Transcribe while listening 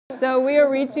So we are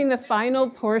reaching the final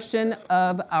portion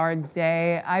of our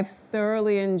day. I've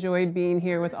thoroughly enjoyed being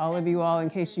here with all of you all, in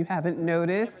case you haven't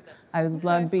noticed. I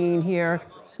love being here.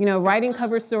 You know, writing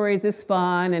cover stories is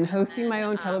fun, and hosting my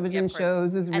own television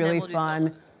shows is really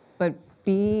fun. But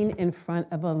being in front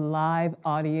of a live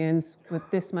audience with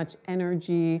this much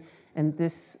energy and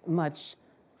this much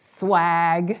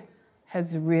swag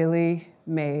has really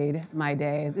made my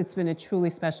day. It's been a truly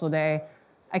special day.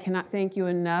 I cannot thank you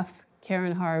enough,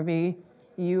 Karen Harvey.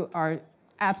 You are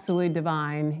absolutely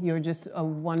divine. You're just a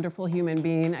wonderful human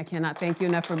being. I cannot thank you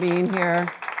enough for being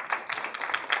here.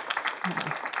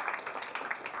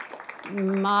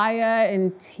 Maya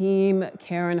and team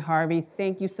Karen Harvey,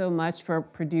 thank you so much for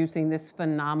producing this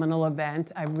phenomenal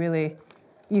event.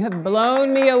 You have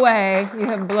blown me away. You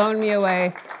have blown me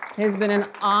away. It has been an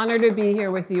honor to be here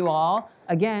with you all.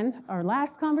 Again, our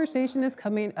last conversation is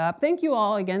coming up. Thank you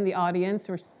all, again, the audience,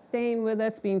 for staying with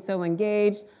us, being so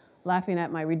engaged, laughing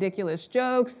at my ridiculous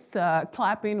jokes,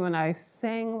 clapping when I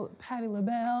sang Patti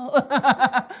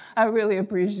LaBelle. I really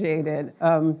appreciate it.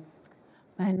 And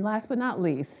last but not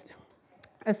least,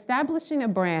 establishing a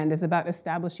brand is about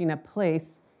establishing a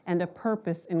place and a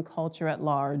purpose in culture at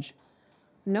large.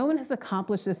 No one has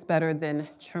accomplished this better than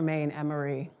Tremaine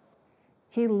Emory.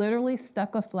 He literally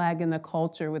stuck a flag in the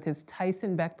culture with his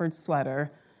Tyson Beckford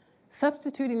sweater,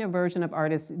 substituting a version of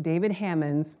artist David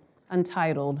Hammond's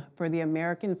Untitled for the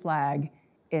American flag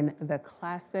in the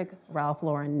classic Ralph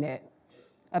Lauren knit,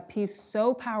 a piece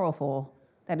so powerful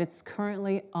that it's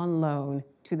currently on loan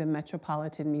to the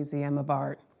Metropolitan Museum of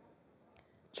Art.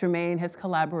 Tremaine has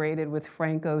collaborated with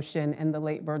Frank Ocean and the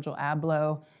late Virgil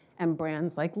Abloh and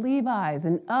brands like Levi's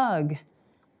and UGG.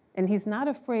 And he's not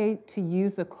afraid to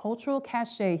use the cultural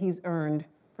cachet he's earned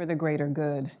for the greater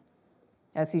good,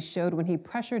 as he showed when he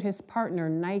pressured his partner,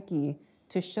 Nike,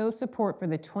 to show support for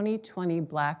the 2020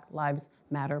 Black Lives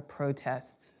Matter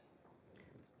protests.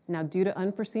 Now, due to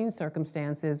unforeseen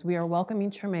circumstances, we are welcoming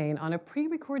Tremaine on a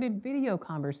pre-recorded video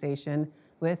conversation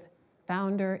with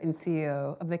founder and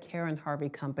CEO of the Karen Harvey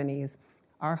Companies,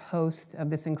 our host of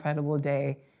this incredible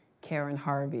day, Karen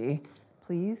Harvey.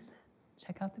 Please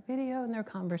check out the video and their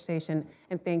conversation,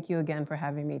 and thank you again for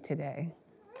having me today.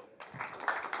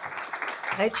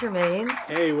 Hi, Tremaine.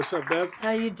 Hey, what's up, Deb? How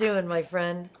you doing, my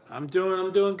friend? I'm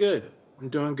doing good. I'm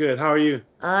doing good. How are you?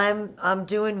 I'm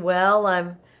doing well.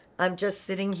 I'm just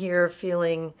sitting here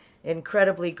feeling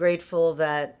incredibly grateful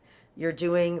that you're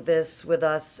doing this with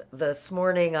us this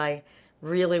morning. I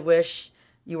really wish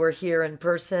you were here in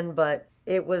person, but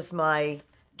it was my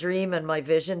dream and my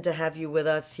vision to have you with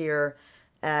us here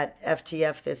at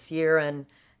FTF this year, and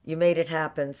you made it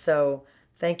happen. So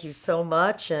thank you so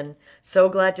much, and so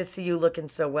glad to see you looking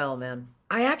so well, man.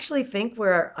 I actually think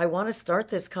where I want to start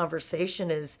this conversation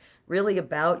is really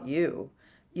about you.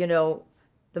 You know,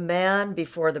 the man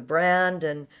before the brand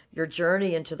and your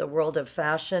journey into the world of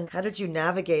fashion. How did you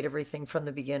navigate everything from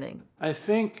the beginning? I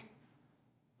think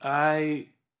I've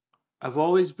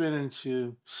always been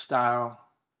into style,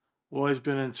 always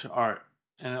been into art,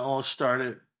 and it all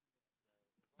started,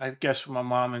 I guess, with my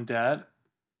mom and dad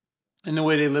and the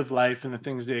way they live life and the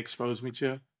things they exposed me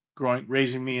to,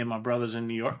 raising me and my brothers in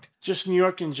New York. Just New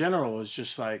York in general is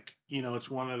just like, it's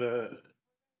one of the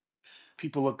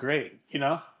people look great,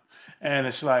 and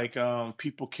it's like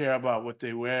people care about what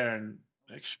they wear and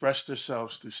express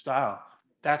themselves through style.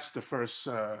 That's the first,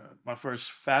 my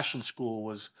first fashion school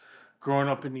was growing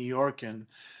up in New York and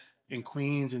in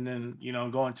Queens, and then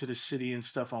going to the city and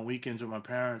stuff on weekends with my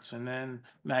parents, and then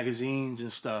magazines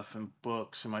and stuff and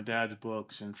books and my dad's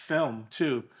books and film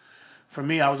too. For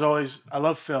me, I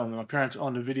love film. My parents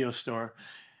owned a video store,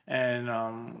 and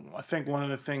I think one of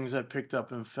the things I picked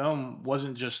up in film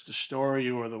wasn't just the story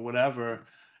or the whatever,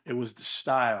 it was the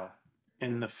style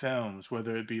in the films,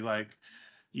 whether it be like,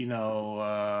 you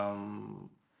know,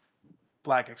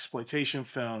 black exploitation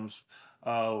films,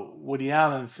 Woody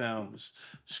Allen films,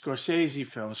 Scorsese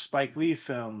films, Spike Lee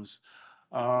films,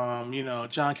 John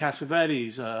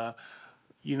Cassavetes,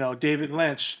 David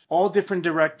Lynch, all different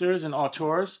directors and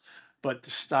auteurs, but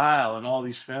the style in all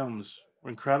these films were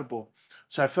incredible.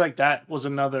 So I feel like that was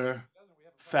another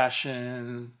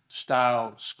fashion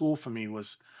style school for me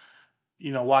was,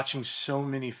 watching so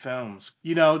many films.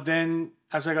 Then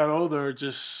as I got older,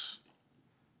 just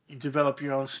you develop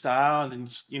your own style and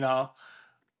then,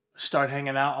 start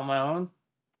hanging out on my own,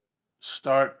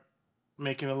 start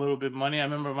making a little bit of money. I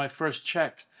remember my first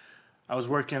check, I was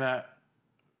working at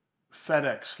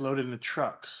FedEx, loading the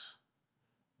trucks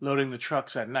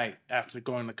at night after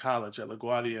going to college at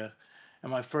LaGuardia.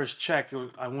 And my first check,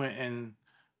 I went and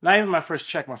Not even my first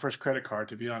check, my first credit card,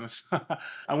 to be honest.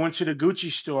 I went to the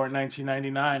Gucci store in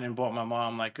 1999 and bought my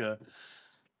mom like a.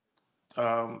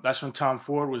 That's when Tom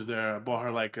Ford was there. I bought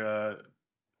her like a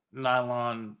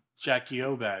nylon Jackie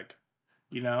O bag.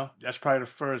 You know, that's probably the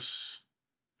first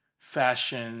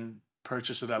fashion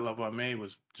purchase of that level I made.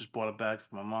 Was just bought a bag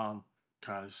for my mom.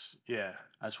 Cause yeah,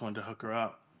 I just wanted to hook her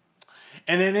up.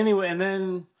 And then anyway, and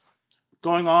then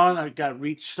going on, I got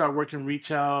start working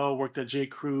retail. Worked at J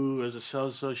Crew as a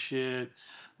sales associate.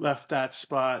 Left that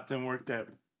spot. Then worked at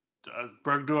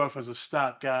Bergdorf as a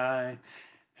stock guy.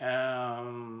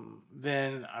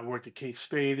 Then I worked at Kate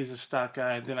Spade as a stock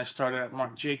guy. Then I started at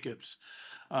Marc Jacobs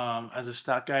as a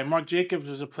stock guy. Marc Jacobs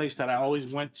was a place that I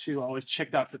always went to. I always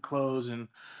checked out the clothes, and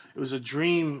it was a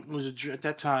dream. It was at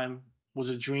that time was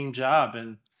a dream job,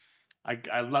 and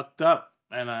I lucked up,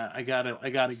 and I got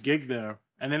a gig there.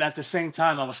 And then at the same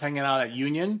time, I was hanging out at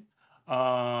Union.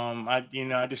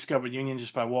 I discovered Union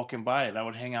just by walking by it. I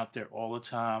would hang out there all the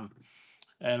time,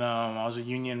 and I was a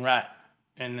Union rat.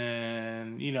 And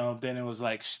then then it was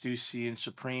like Stussy and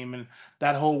Supreme and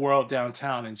that whole world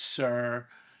downtown and Sir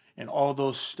and all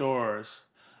those stores.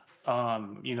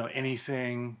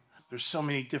 Anything. There's so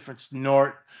many different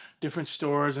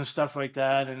stores and stuff like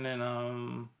that. And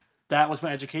then that was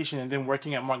my education. And then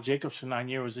working at Marc Jacobs for 9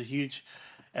 years was a huge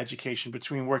education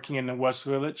between working in the West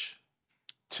Village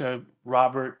to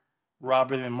Robert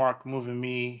and Mark moving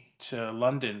me to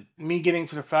London. Me getting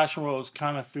to the fashion world was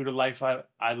kind of through the life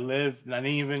I lived. And I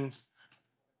didn't even,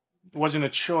 it wasn't a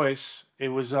choice. It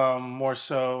was more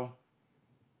so,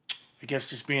 I guess,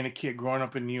 just being a kid growing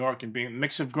up in New York and being a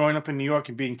mix of growing up in New York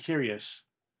and being curious,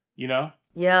 you know?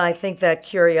 Yeah, I think that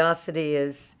curiosity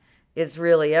is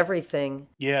really everything.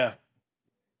 Yeah.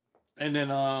 And then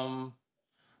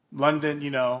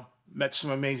London, met some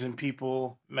amazing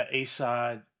people, met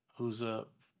A-Side, who's a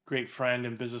great friend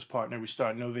and business partner. We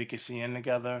started No Vacancy Inn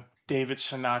together. David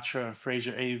Sinatra and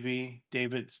Fraser AV.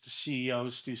 David's the CEO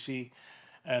of Stussy,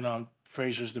 and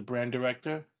Fraser's the brand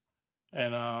director.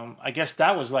 And I guess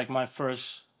that was like my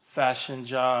first fashion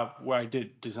job where I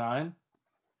did design,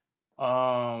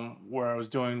 where I was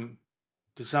doing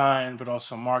design, but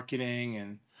also marketing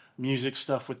and music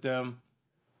stuff with them.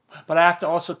 But I have to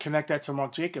also connect that to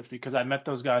Marc Jacobs because I met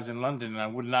those guys in London, and I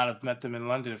would not have met them in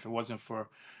London if it wasn't for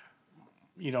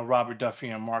Robert Duffy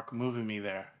and Mark moving me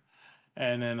there,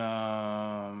 and then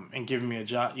and giving me a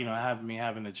job, having me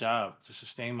having a job to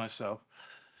sustain myself,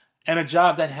 and a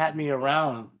job that had me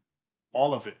around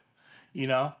all of it, you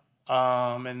know.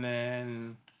 And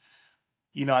then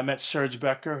I met Serge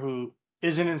Becker, who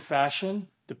isn't in fashion.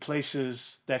 The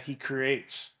places that he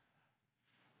creates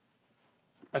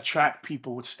attract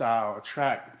people with style,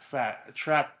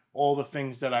 attract all the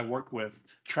things that I work with,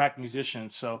 attract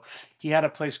musicians. So he had a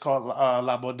place called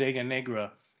La Bodega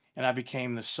Negra, and I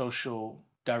became the social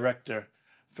director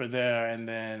for there. And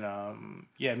then,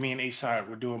 me and A-Side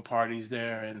were doing parties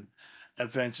there and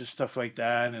events and stuff like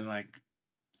that. And like,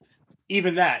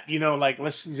 even that, like,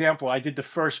 let's example, I did the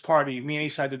first party, me and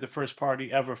A-Side did the first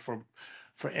party ever for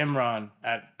Imran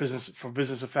at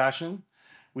Business of Fashion.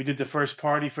 We did the first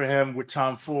party for him with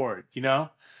Tom Ford,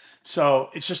 So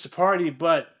it's just a party,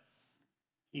 but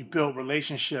you build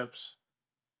relationships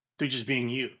through just being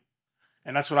you.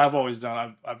 And that's what I've always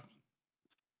done. I've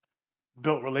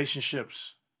built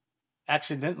relationships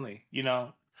accidentally,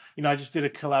 I just did a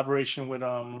collaboration with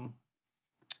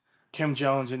Kim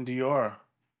Jones and Dior.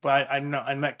 But I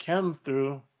met Kim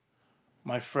through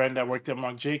my friend that worked at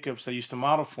Marc Jacobs that used to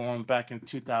model for him back in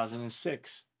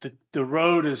 2006. The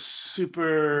road is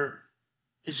super.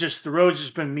 It's just the road's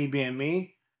just been me being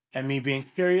me and me being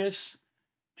curious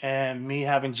and me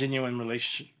having genuine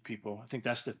relationship with people. I think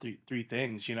that's the three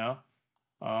things, and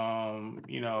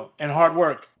hard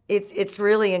work. It's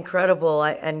really incredible.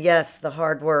 And yes, the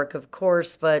hard work, of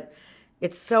course, but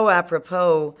it's so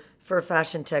apropos for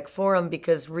Fashion Tech Forum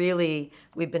because really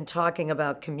we've been talking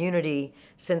about community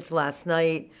since last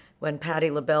night when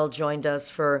Patti LaBelle joined us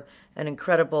for an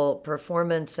incredible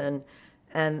performance, and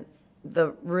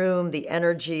the room, the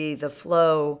energy, the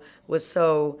flow was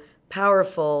so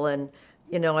powerful. And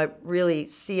I really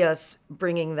see us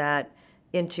bringing that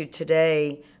into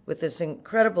today with this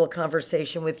incredible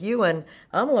conversation with you, and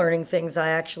I'm learning things I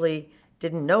actually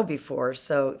didn't know before,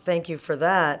 so thank you for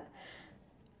that.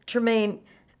 Tremaine,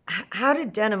 how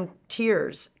did Denim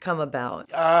Tears come about?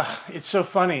 It's so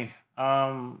funny.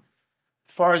 As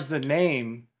far as the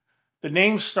name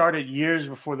started years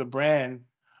before the brand.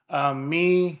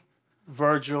 Me,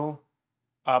 Virgil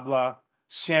Abloh,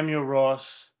 Samuel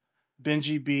Ross,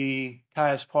 Benji B,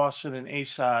 Caius Paulson, and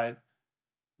A-Side.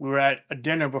 We were at a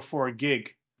dinner before a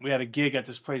gig, we had a gig at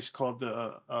this place called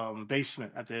the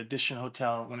Basement at the Edition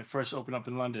Hotel when it first opened up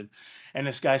in London. And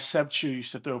this guy Seb Chu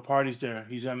used to throw parties there.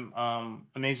 He's an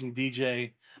amazing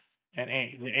DJ and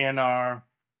the A&R.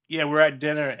 Yeah, we're at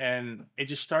dinner, and it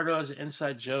just started as an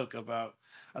inside joke about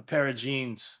a pair of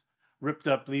jeans, ripped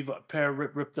up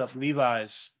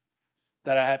Levi's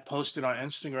that I had posted on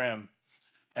Instagram,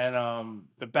 and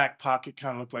the back pocket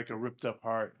kind of looked like a ripped up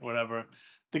heart, whatever.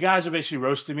 The guys are basically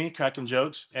roasting me, cracking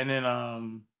jokes, and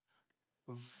then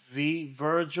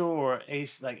Virgil or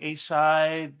A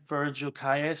side Virgil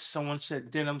Caius. Someone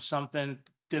said Denim something.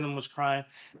 Denim was crying.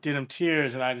 Denim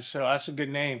tears, and I just said, oh, that's a good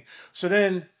name. So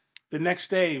then the next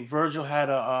day, Virgil had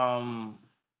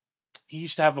he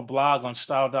used to have a blog on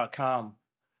style.com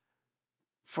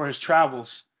for his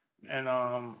travels, and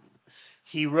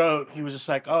he was just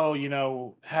like,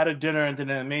 oh, had a dinner and then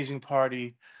an amazing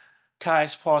party.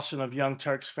 Kais Paulson of Young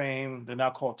Turks fame, they're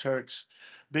now called Turks.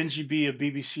 Benji B of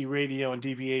BBC Radio and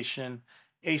Deviation.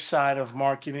 A side of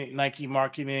marketing, Nike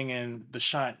marketing, and the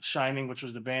Shining, which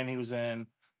was the band he was in.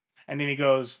 And then he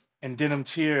goes, and Denim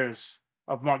Tears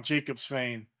of Marc Jacobs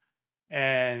fame.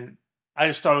 And I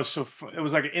just thought it was it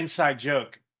was like an inside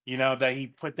joke, that he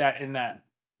put that in that.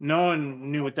 No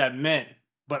one knew what that meant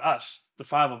but us, the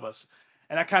five of us.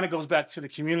 And that kind of goes back to the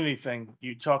community thing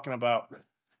you talking about,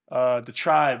 the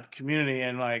tribe community,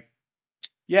 and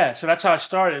yeah, so that's how I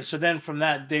started. So then from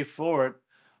that day forward,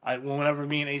 whenever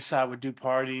me and A-Side would do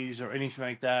parties or anything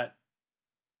like that,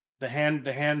 the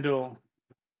handle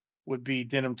would be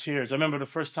Denim Tears. I remember the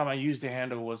first time I used the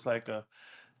handle was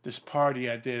this party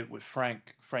I did with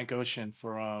Frank Ocean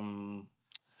for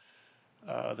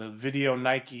the video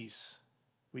Nikes.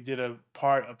 We did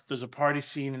there's a party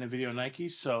scene in the video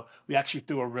Nikes, so we actually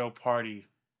threw a real party.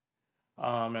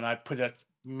 And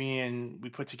we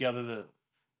put together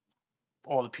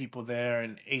all the people there,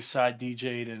 and A-Side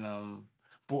DJ'd, and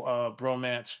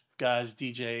Bromance guys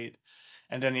DJ'd.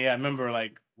 And then, yeah, I remember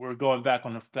we're going back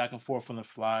and forth on the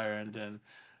flyer, and then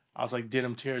I was like,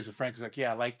 Denim Tears, and Frank was like,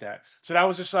 yeah, I like that. So that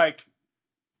was just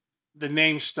the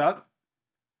name stuck.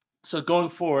 So going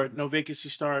forward, No Vacancy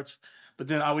starts, but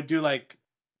then I would do this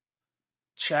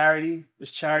charity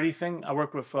thing. I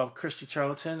work with Christy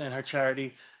Charlton and her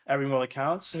charity, Every Mother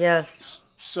Counts. Yes.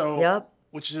 So, yep.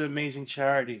 Which is an amazing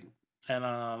charity. And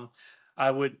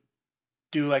I would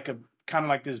do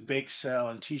kind of this bake sale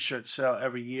and t-shirt sale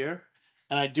every year.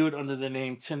 And I do it under the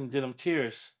name Denim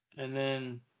Tears. And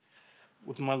then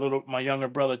with my younger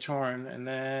brother, Torrin. And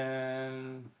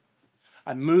then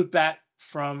I moved back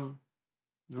from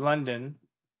London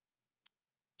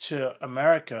to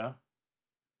America.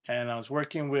 And I was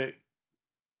working with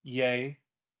Ye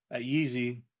at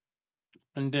Yeezy.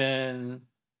 And then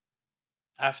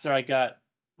after I got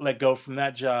let go from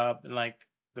that job in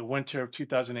the winter of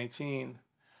 2018,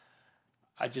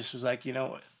 I just was like, I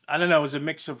don't know, it was a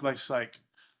mix of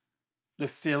the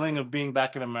feeling of being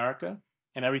back in America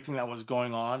and everything that was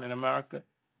going on in America.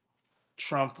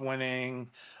 Trump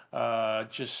winning,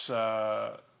 just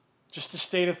the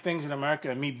state of things in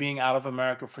America, and me being out of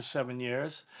America for 7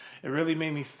 years. It really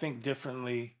made me think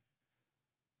differently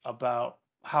about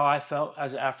how I felt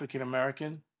as an African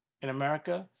American in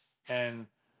America and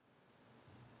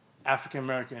African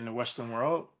American in the Western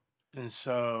world. And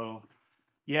so,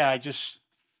 yeah, I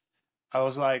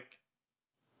was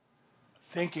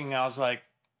thinking, I'm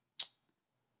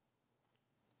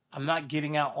not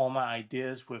getting out all my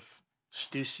ideas with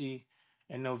Stussy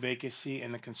and No Vacancy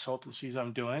and the consultancies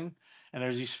I'm doing. And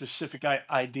there's these specific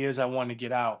ideas I want to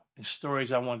get out and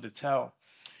stories I wanted to tell.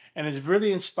 And it's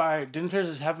really inspired. Denim Tears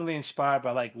is heavily inspired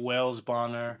by Wales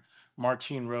Bonner,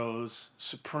 Martine Rose,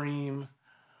 Supreme.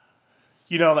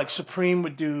 Supreme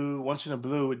would do Once in a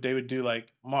Blue, they would do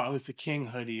Martin Luther King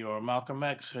hoodie or Malcolm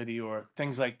X hoodie or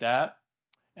things like that.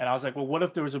 And I was like, well, what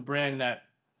if there was a brand that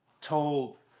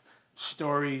told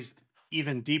stories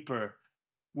even deeper?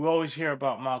 We always hear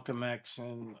about Malcolm X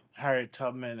and Harriet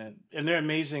Tubman, and they're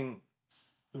amazing,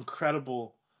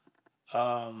 incredible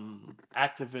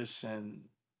activists and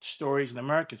stories in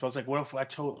America. So I was like, what if I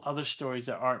told other stories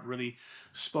that aren't really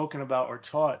spoken about or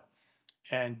taught?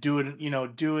 And do it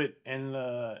in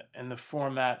the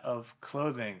format of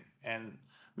clothing and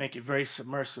make it very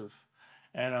submersive.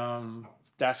 And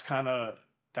that's how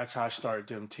I started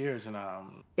Denim Tears. And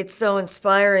it's so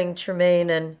inspiring, Tremaine,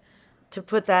 and to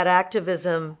put that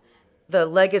activism, the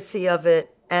legacy of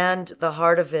it and the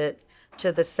heart of it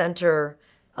to the center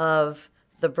of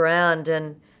the brand.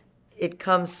 And it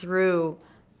comes through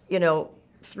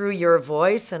your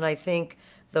voice, and I think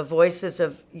the voices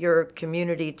of your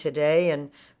community today,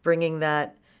 and bringing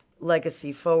that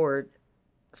legacy forward.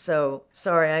 So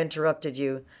sorry I interrupted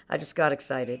you. I just got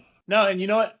excited. No, and you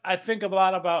know what? I think a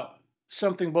lot about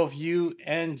something both you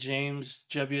and James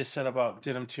Jebbia said about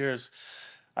Denim Tears.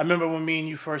 I remember when me and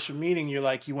you first were meeting, you're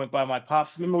like, you went by my pop.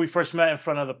 Remember we first met in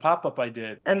front of the pop-up I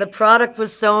did. And the product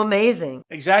was so amazing.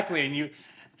 Exactly.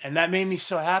 And that made me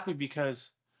so happy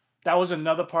because that was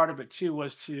another part of it too,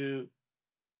 was to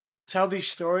tell these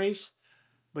stories,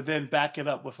 but then back it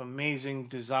up with amazing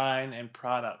design and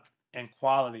product and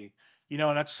quality.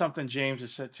 And that's something James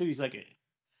has said too. He's like,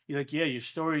 yeah, your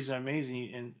stories are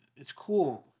amazing and it's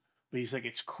cool. But he's like,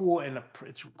 it's cool and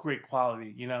it's great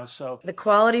quality. So The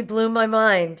quality blew my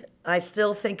mind. I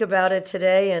still think about it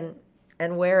today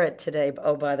and wear it today.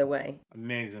 Oh, by the way.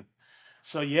 amazing.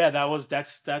 So yeah,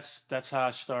 that's how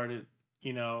I started,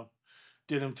 you know,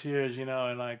 Did 'em Tears,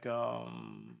 and like yeah,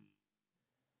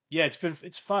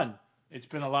 it's fun. It's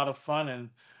been a lot of fun and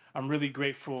I'm really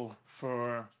grateful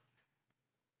for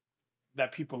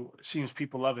that people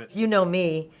love it. You know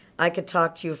me, I could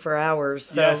talk to you for hours.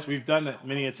 So, Yes, we've done it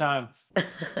many a time.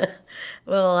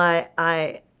 well,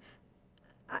 I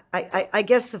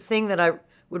guess the thing that I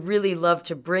would really love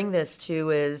to bring this to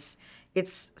is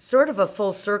it's sort of a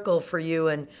full circle for you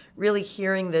and really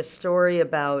hearing this story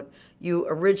about you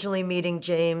originally meeting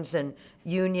James and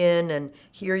Union, and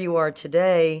here you are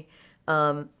today,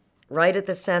 right at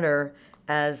the center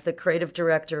as the creative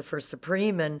director for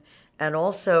Supreme, and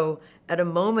also at a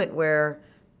moment where,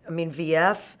 I mean,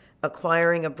 VF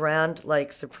acquiring a brand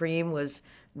like Supreme was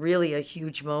really a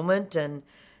huge moment, and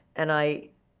I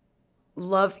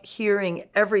love hearing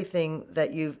everything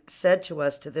that you've said to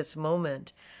us to this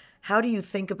moment. How do you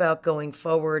think about going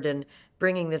forward and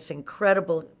bringing this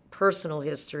incredible personal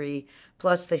history,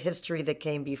 plus the history that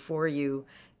came before you,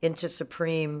 into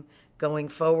Supreme going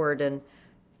forward? And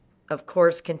of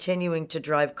course, continuing to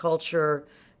drive culture,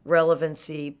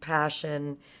 relevancy,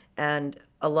 passion, and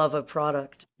a love of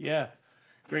product. Yeah,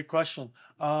 great question.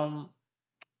 I'm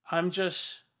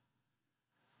just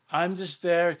I'm just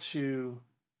there to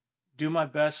do my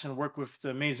best and work with the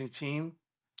amazing team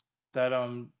that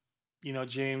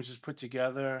James has put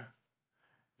together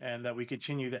and that we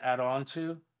continue to add on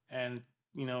to. And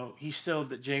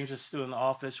James is still in the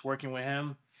office working with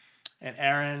him and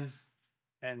Aaron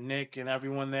and Nick and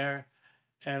everyone there.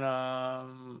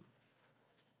 And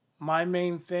my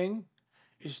main thing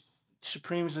is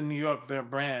Supreme's a New York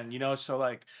brand. So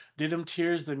like Didum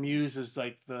Tears, the muse is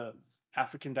like the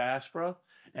African diaspora,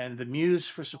 and the muse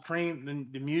for Supreme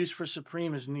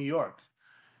is New York,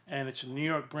 and it's a New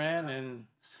York brand, and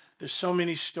there's so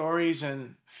many stories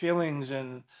and feelings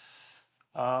and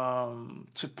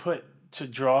to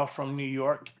draw from New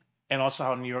York, and also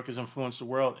how New York has influenced the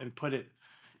world and put it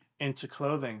into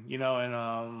clothing. And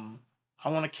I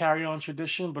want to carry on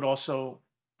tradition, but also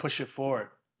push it forward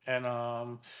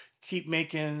and keep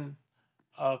making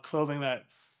clothing that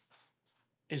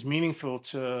is meaningful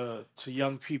to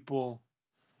young people,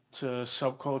 to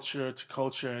subculture, to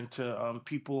culture, and to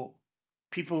people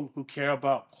who care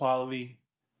about quality,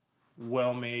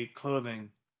 well-made clothing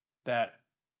that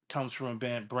comes from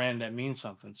a brand that means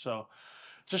something. So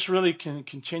just really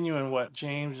continuing what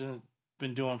James has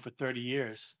been doing for 30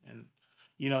 years. And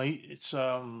it's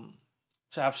an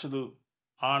absolute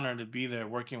honor to be there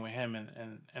working with him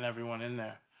and everyone in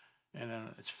there. And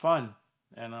it's fun.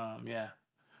 And yeah,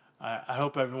 I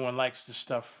hope everyone likes the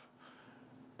stuff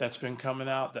that's been coming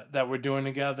out that we're doing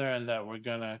together and that we're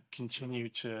gonna continue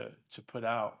to put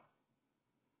out.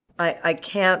 I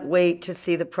can't wait to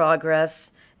see the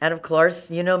progress. And of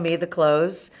course, you know me, the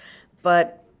clothes.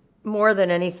 But more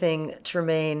than anything,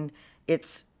 Tremaine,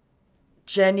 it's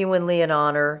genuinely an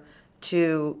honor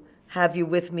to have you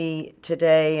with me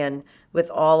today and with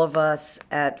all of us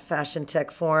at Fashion Tech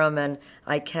Forum. And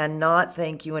I cannot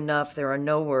thank you enough. There are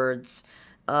no words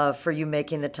for you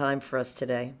making the time for us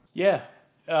today. Yeah.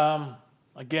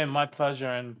 Again, my pleasure,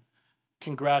 and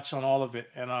congrats on all of it.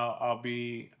 And I'll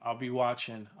be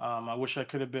watching. I wish I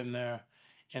could have been there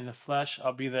in the flesh.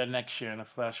 I'll be there next year in the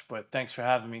flesh. But thanks for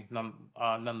having me,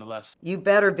 nonetheless. You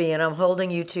better be, and I'm holding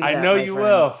you to that. I know my you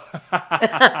friend.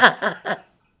 will.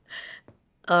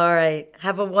 All right.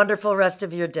 Have a wonderful rest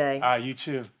of your day. You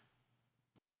too.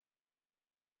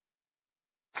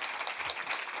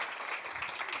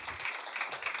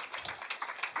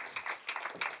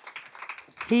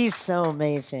 He's so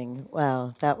amazing.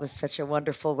 Wow, that was such a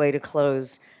wonderful way to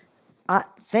close.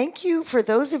 Thank you for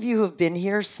those of you who have been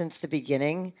here since the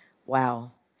beginning.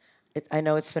 Wow. I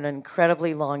know it's been an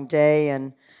incredibly long day,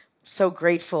 and so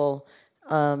grateful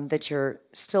that you're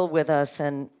still with us,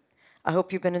 and I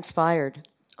hope you've been inspired,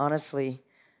 honestly.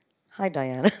 Hi,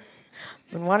 Diana.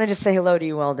 Been wanting to say hello to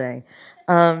you all day.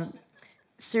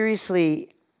 Seriously,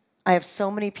 I have so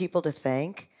many people to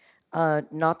thank.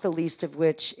 not the least of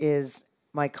which is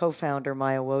my co-founder,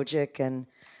 Maya Wojcik, and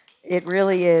it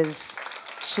really is,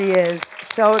 she is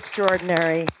so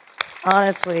extraordinary.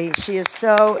 Honestly, she is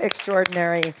so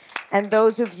extraordinary. And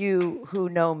those of you who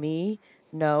know me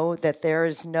know that there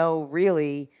is no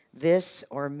really this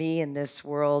or me in this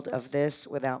world of this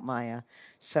without Maya.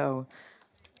 So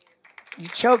you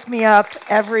choke me up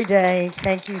every day.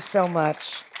 Thank you so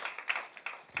much.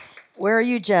 Where are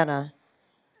you, Jenna?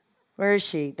 Where is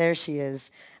she? There she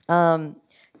is.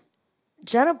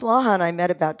 Jenna Blaha and I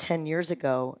met about 10 years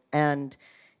ago, and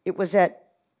it was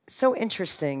so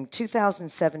interesting,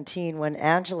 2017, when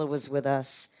Angela was with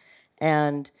us,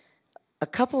 and a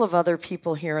couple of other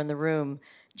people here in the room.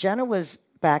 Jenna was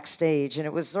backstage, and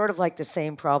it was sort of like the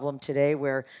same problem today,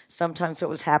 where sometimes what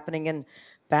was happening in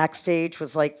backstage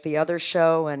was like the other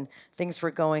show, and things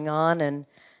were going on. And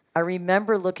I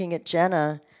remember looking at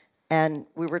Jenna, and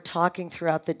we were talking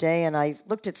throughout the day, and I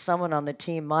looked at someone on the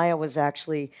team. Maya was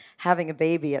actually having a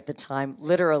baby at the time,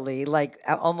 literally, like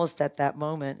almost at that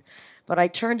moment. But I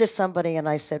turned to somebody and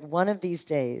I said, one of these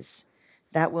days,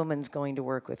 that woman's going to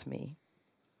work with me.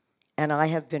 And I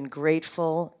have been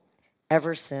grateful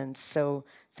ever since. So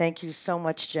thank you so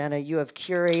much, Jenna. You have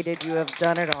curated, you have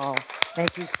done it all.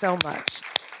 Thank you so much.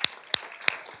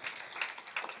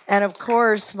 And of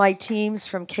course, my teams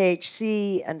from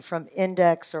KHC and from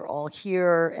Index are all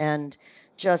here, and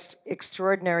just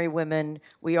extraordinary women.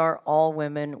 We are all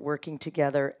women working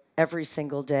together every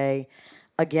single day.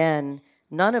 Again,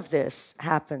 none of this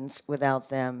happens without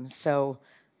them. So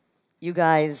you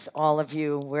guys, all of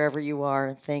you, wherever you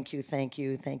are, thank you, thank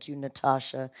you, thank you,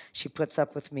 Natasha. She puts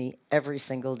up with me every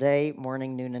single day,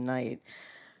 morning, noon, and night.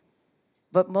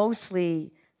 But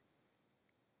mostly,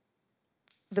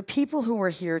 the people who are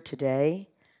here today,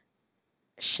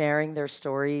 sharing their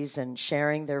stories and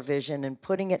sharing their vision and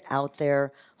putting it out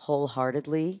there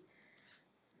wholeheartedly,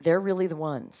 they're really the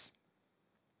ones.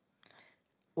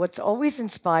 What's always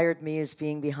inspired me is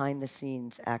being behind the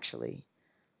scenes, actually.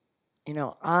 You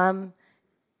know, I'm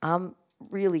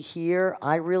really here,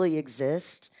 I really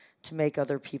exist to make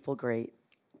other people great.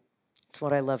 It's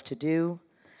what I love to do.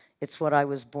 It's what I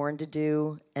was born to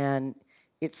do, and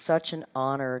it's such an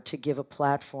honor to give a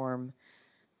platform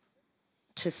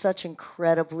to such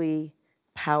incredibly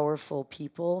powerful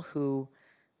people who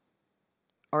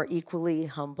are equally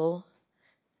humble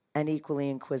and equally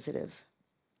inquisitive.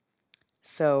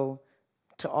 So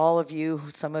to all of you,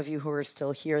 some of you who are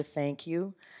still here, thank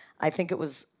you. I think it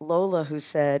was Lola who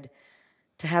said,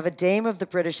 to have a dame of the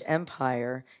British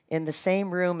Empire in the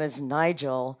same room as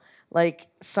Nigel, like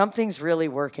something's really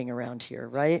working around here,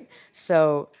 right?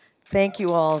 So thank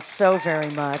you all so very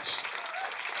much.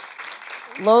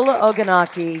 Lola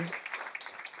Ogunaki,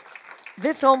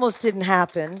 this almost didn't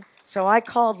happen. So I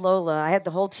called Lola. I had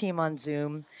the whole team on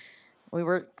Zoom. We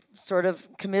were sort of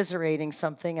commiserating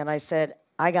something, and I said,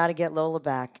 I got to get Lola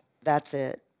back. That's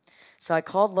it. So I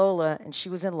called Lola, and she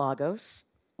was in Lagos,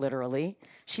 literally.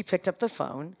 She picked up the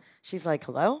phone. She's like,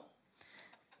 hello?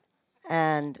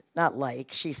 And not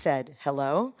like, she said,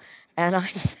 hello? And I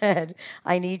said,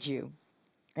 I need you.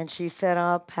 And she said,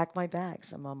 I'll pack my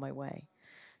bags. I'm on my way.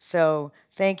 So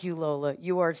thank you, Lola.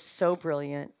 You are so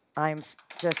brilliant. I'm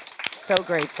just so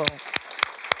grateful.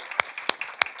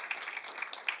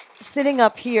 Sitting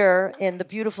up here in the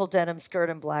beautiful denim skirt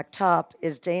and black top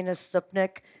is Dana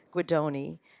Stupnik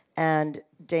Guidoni. And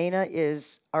Dana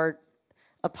is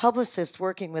a publicist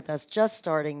working with us just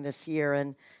starting this year.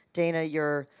 And Dana,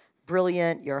 you're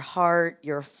brilliant, your heart,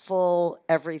 you're full,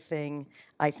 everything.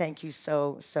 I thank you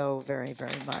so, so very,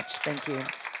 very much. Thank you.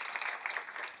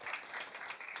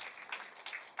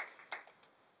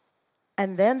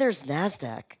 And then there's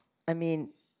NASDAQ. I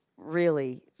mean,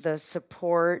 really, the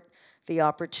support, the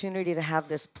opportunity to have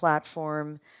this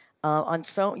platform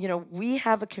we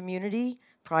have a community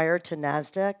prior to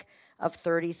NASDAQ of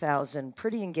 30,000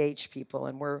 pretty engaged people,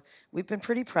 and we've been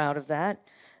pretty proud of that.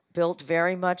 Built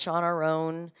very much on our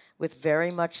own with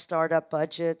very much startup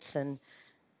budgets, and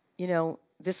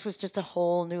this was just a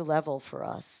whole new level for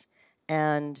us.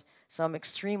 And so I'm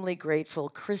extremely grateful.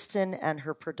 Kristen and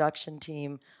her production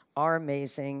team are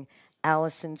amazing.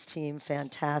 Allison's team,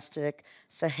 fantastic.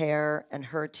 Saher and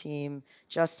her team,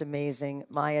 just amazing.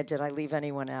 Maya, did I leave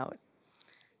anyone out?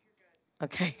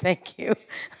 Okay, thank you.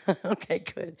 Okay,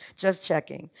 good. Just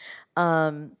checking.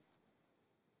 Yeah,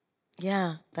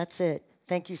 that's it.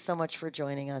 Thank you so much for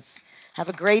joining us. Have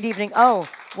a great evening. Oh,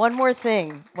 one more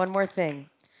thing.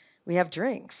 We have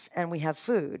drinks and we have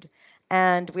food.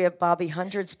 And we have Bobby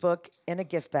Hundred's book in a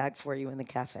gift bag for you in the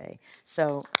cafe.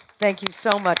 So thank you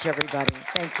so much, everybody.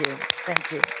 Thank you.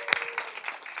 Thank you.